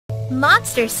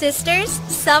Monster Sisters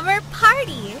Summer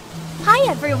Party! Hi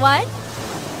everyone!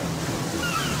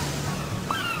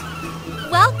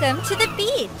 Welcome to the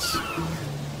beach!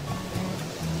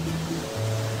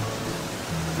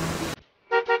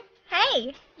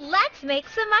 Hey, let's make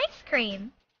some ice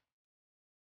cream!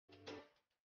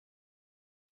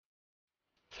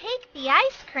 Take the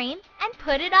ice cream and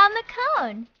put it on the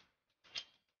cone.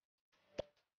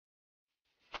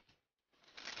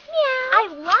 Meow. I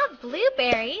love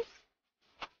blueberries.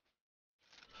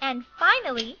 And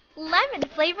finally,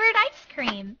 lemon-flavored ice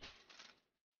cream.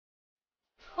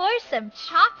 Pour some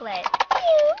chocolate.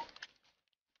 Meow.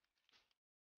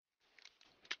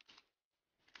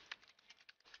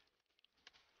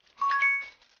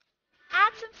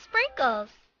 Add some sprinkles.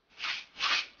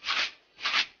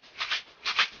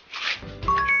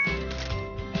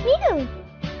 Meow.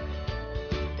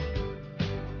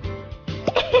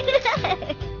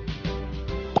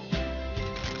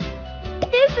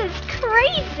 This is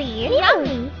crazy!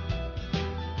 Yummy!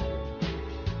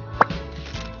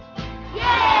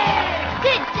 Yay!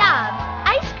 Good job!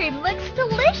 Ice cream looks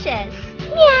delicious!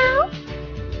 Meow!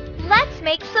 Let's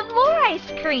make some more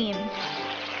ice cream!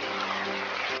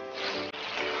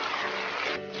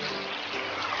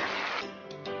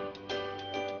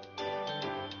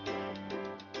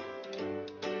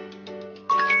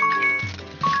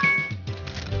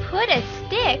 Put a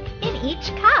stick in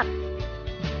each cup.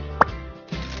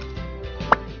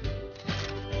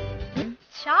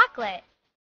 Chocolate.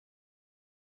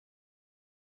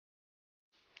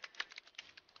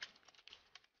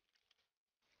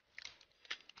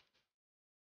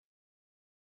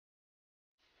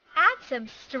 Add some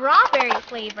strawberry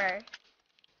flavor.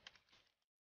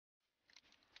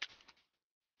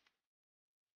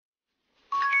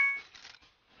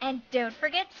 And don't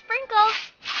forget sprinkles.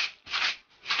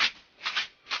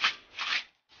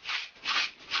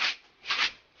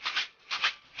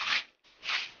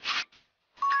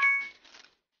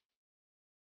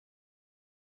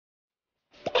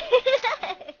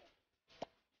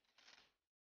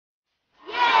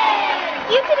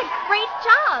 You did a great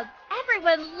job!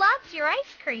 Everyone loves your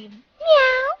ice cream.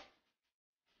 Meow!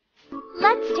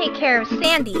 Let's take care of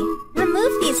Sandy.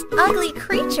 Remove these ugly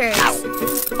creatures.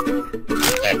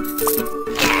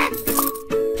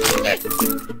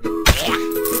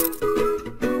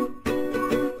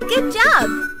 Good job!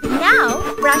 Now,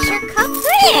 brush her cup.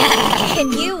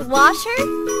 Can you wash her?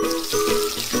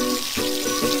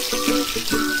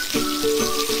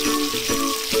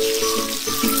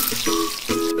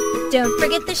 Don't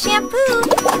forget the shampoo.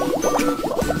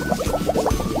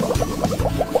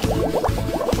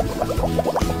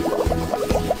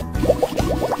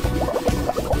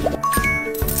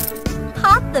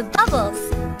 Pop the bubbles.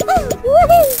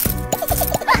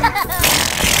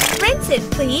 Rinse it,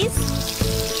 please.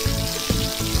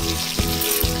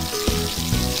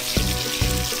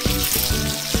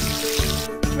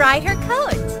 Dry her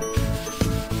coat.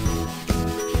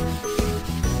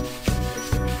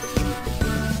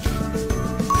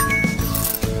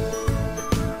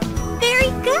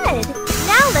 Good!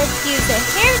 Now let's use a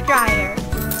hair dryer.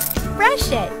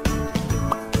 Brush it.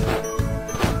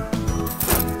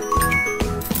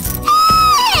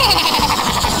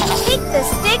 Take the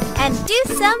stick and do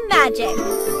some magic.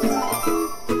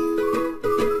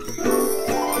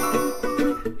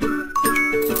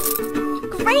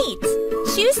 Great!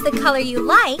 Choose the color you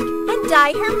like and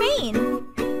dye her mane.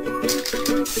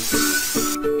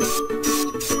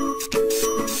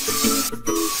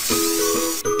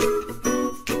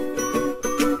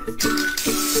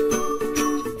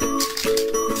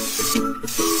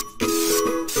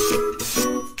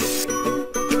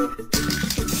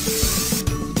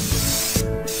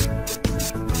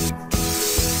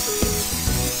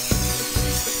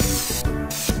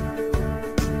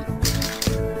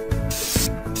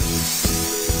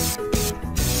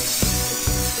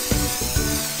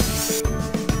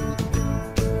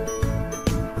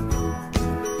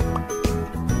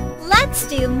 Let's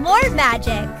do more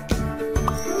magic.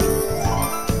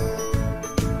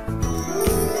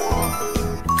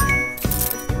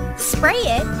 Spray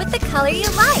it with the color you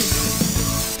like.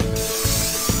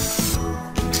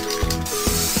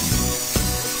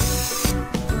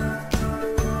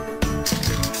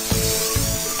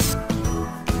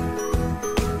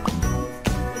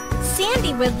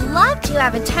 Sandy would love to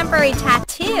have a temporary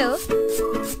tattoo.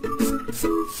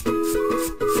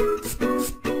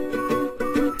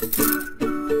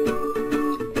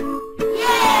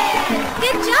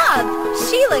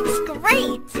 She looks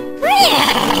great!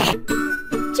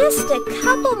 Just a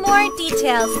couple more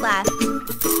details left.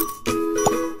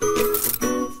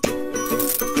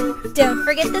 Don't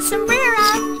forget the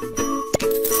sombrero!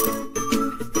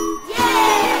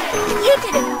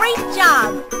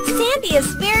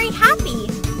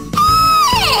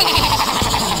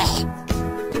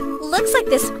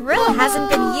 This grill hasn't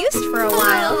been used for a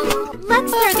while.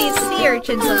 Let's throw these sea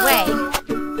urchins away.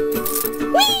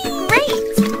 Whee!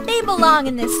 Great! They belong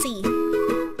in the sea.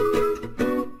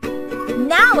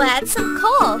 Now add some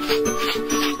coal.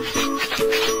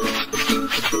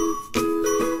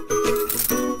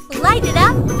 Light it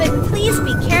up, but please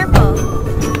be careful.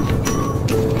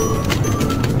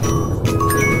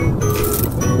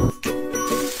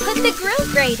 Put the grill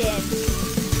grate in.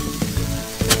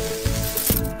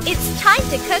 It's time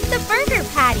to cook the burger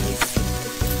patties.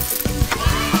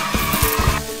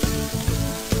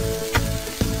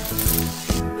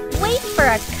 Wait for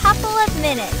a couple of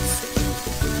minutes.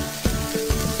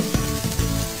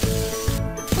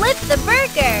 Flip the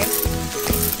burger.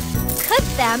 Cook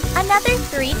them another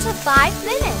 3 to 5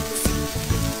 minutes.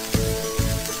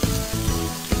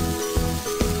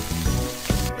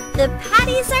 The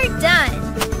patties are done.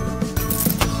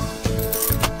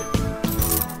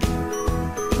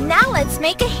 Now let's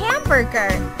make a hamburger.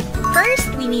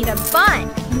 First we need a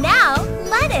bun. Now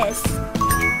lettuce.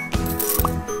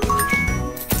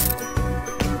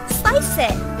 Slice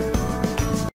it.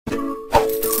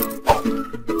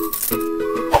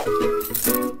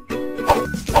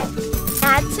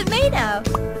 Add tomato.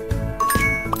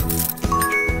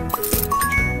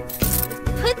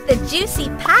 Put the juicy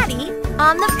patty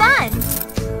on the bun.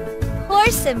 Pour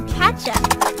some ketchup.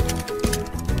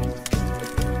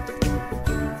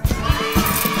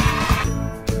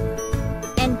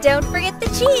 And don't forget the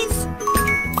cheese.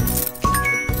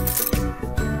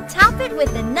 Top it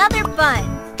with another bun.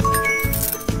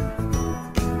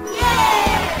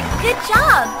 Yay! Good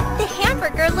job! The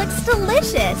hamburger looks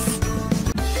delicious.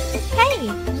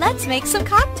 Hey, let's make some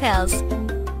cocktails.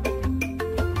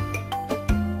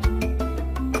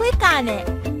 Click on it.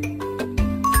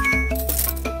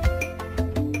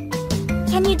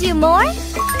 Can you do more?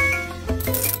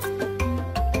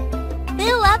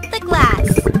 Fill up the glass.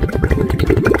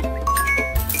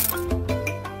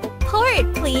 Pour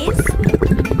it, please.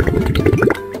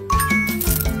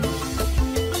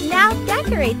 Now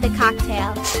decorate the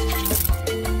cocktail.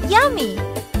 Yummy!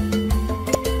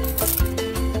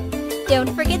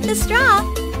 Don't forget the straw.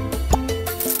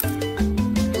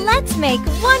 Let's make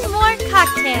one more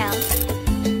cocktail.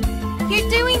 You're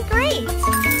doing great.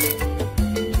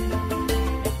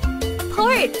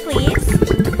 Pour it, please.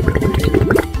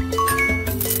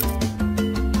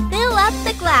 Fill up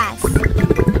the glass.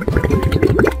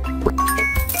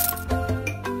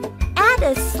 Add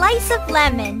a slice of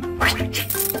lemon.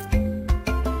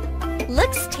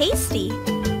 Looks tasty.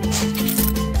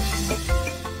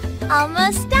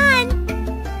 Almost done.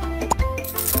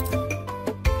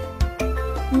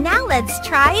 Now let's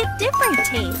try a different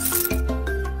taste.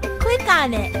 Click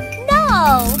on it.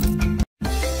 No!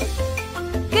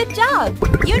 Good job!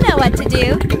 You know what to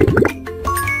do.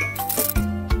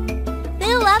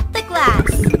 Fill up the glass.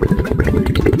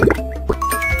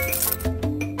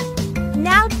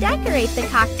 Now decorate the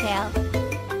cocktail.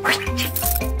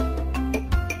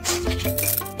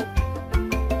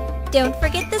 Don't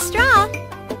forget the straw.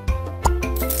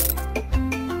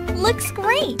 Looks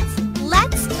great!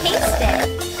 Let's taste it.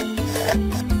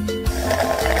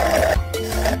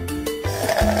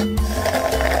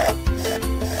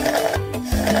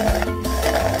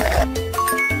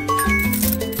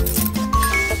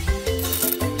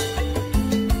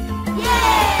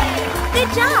 Yay!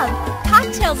 Good job!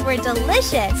 Cocktails were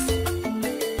delicious.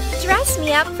 Dress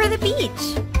me up for the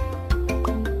beach.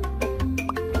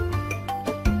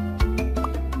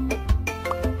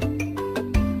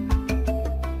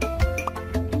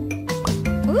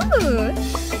 Ooh!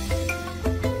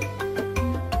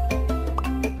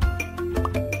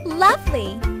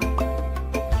 Lovely!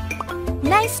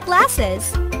 Nice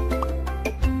glasses.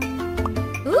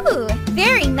 Ooh,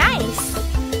 very nice.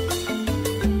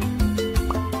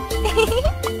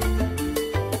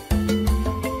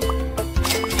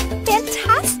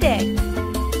 Fantastic!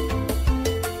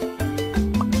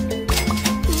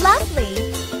 Lovely!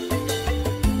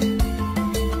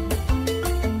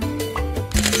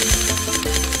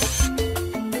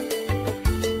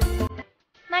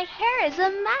 My hair is a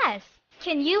mess.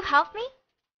 Can you help me?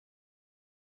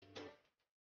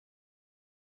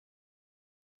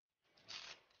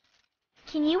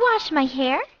 Can you wash my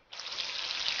hair?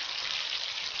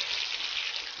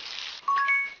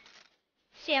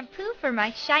 Shampoo for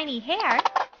my shiny hair.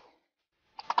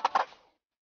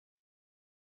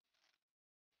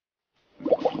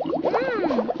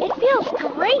 It feels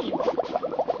great.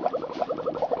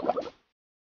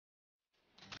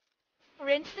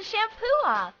 Rinse the shampoo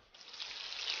off.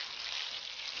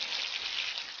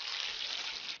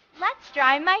 Let's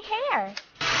dry my hair.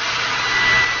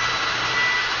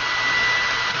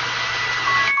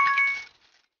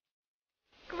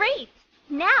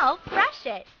 Now brush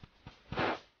it.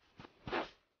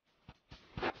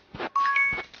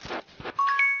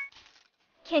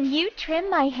 Can you trim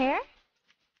my hair?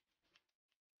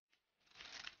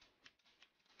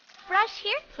 Brush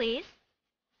here, please.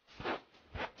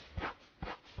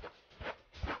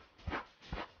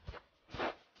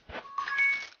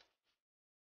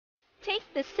 Take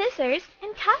the scissors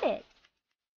and cut it.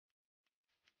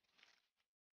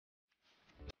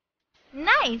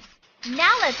 Nice!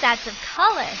 Now let's add some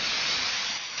color.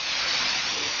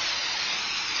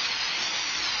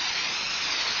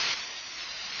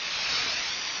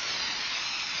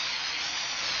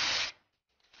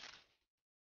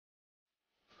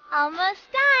 Almost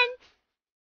done!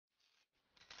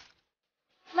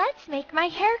 Let's make my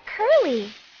hair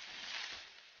curly.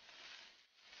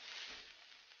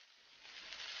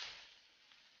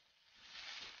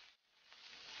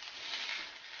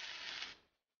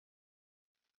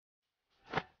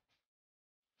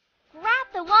 Grab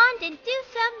the wand and do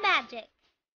some magic.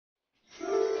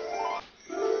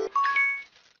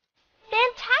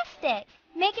 Fantastic!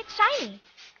 Make it shiny.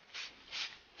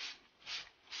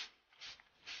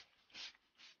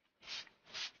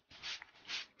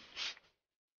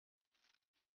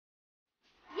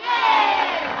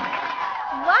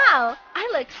 Wow, I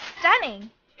look stunning.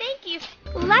 Thank you.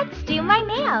 Let's do my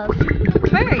nails.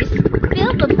 First,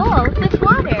 fill the bowl with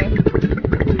water.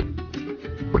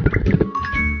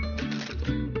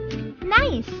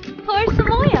 Nice. Pour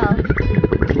some oil.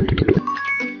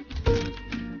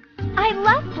 I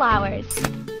love flowers.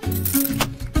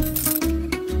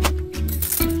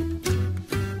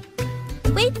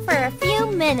 Wait for a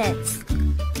few minutes.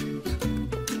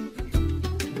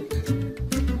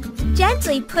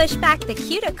 Gently push back the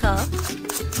cuticle.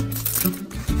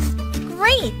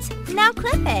 Great! Now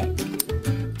clip it.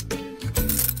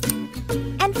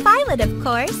 And file it, of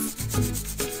course.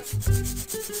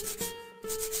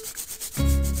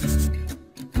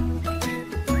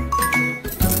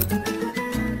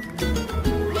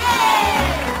 Yay!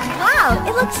 Wow,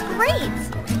 it looks great!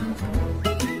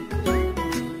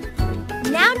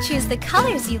 Now choose the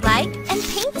colors you like and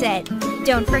paint it.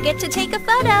 Don't forget to take a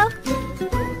photo.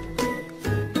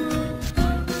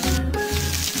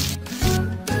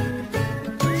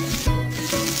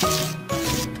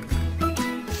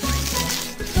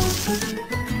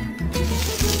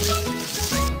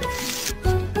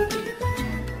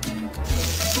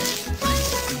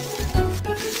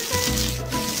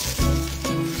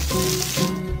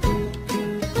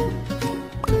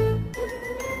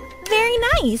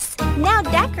 Nice! Now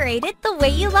decorate it the way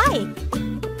you like.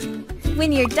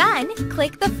 When you're done,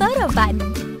 click the photo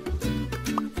button.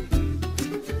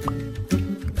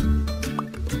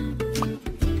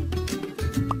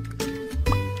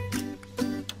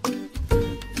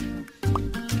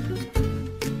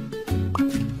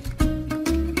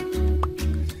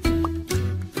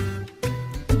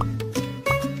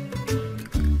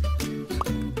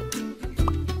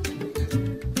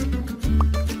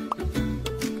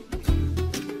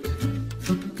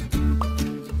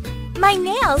 My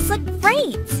nails look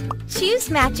great! Choose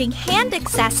matching hand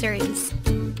accessories.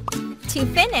 To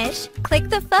finish, click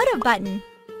the photo button.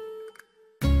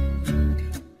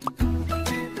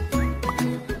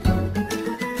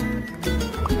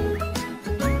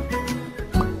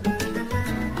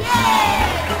 Yay!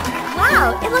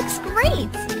 Wow, it looks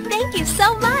great! Thank you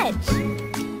so much!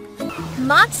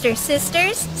 Monster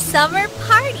Sisters Summer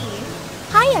Party!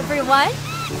 Hi everyone!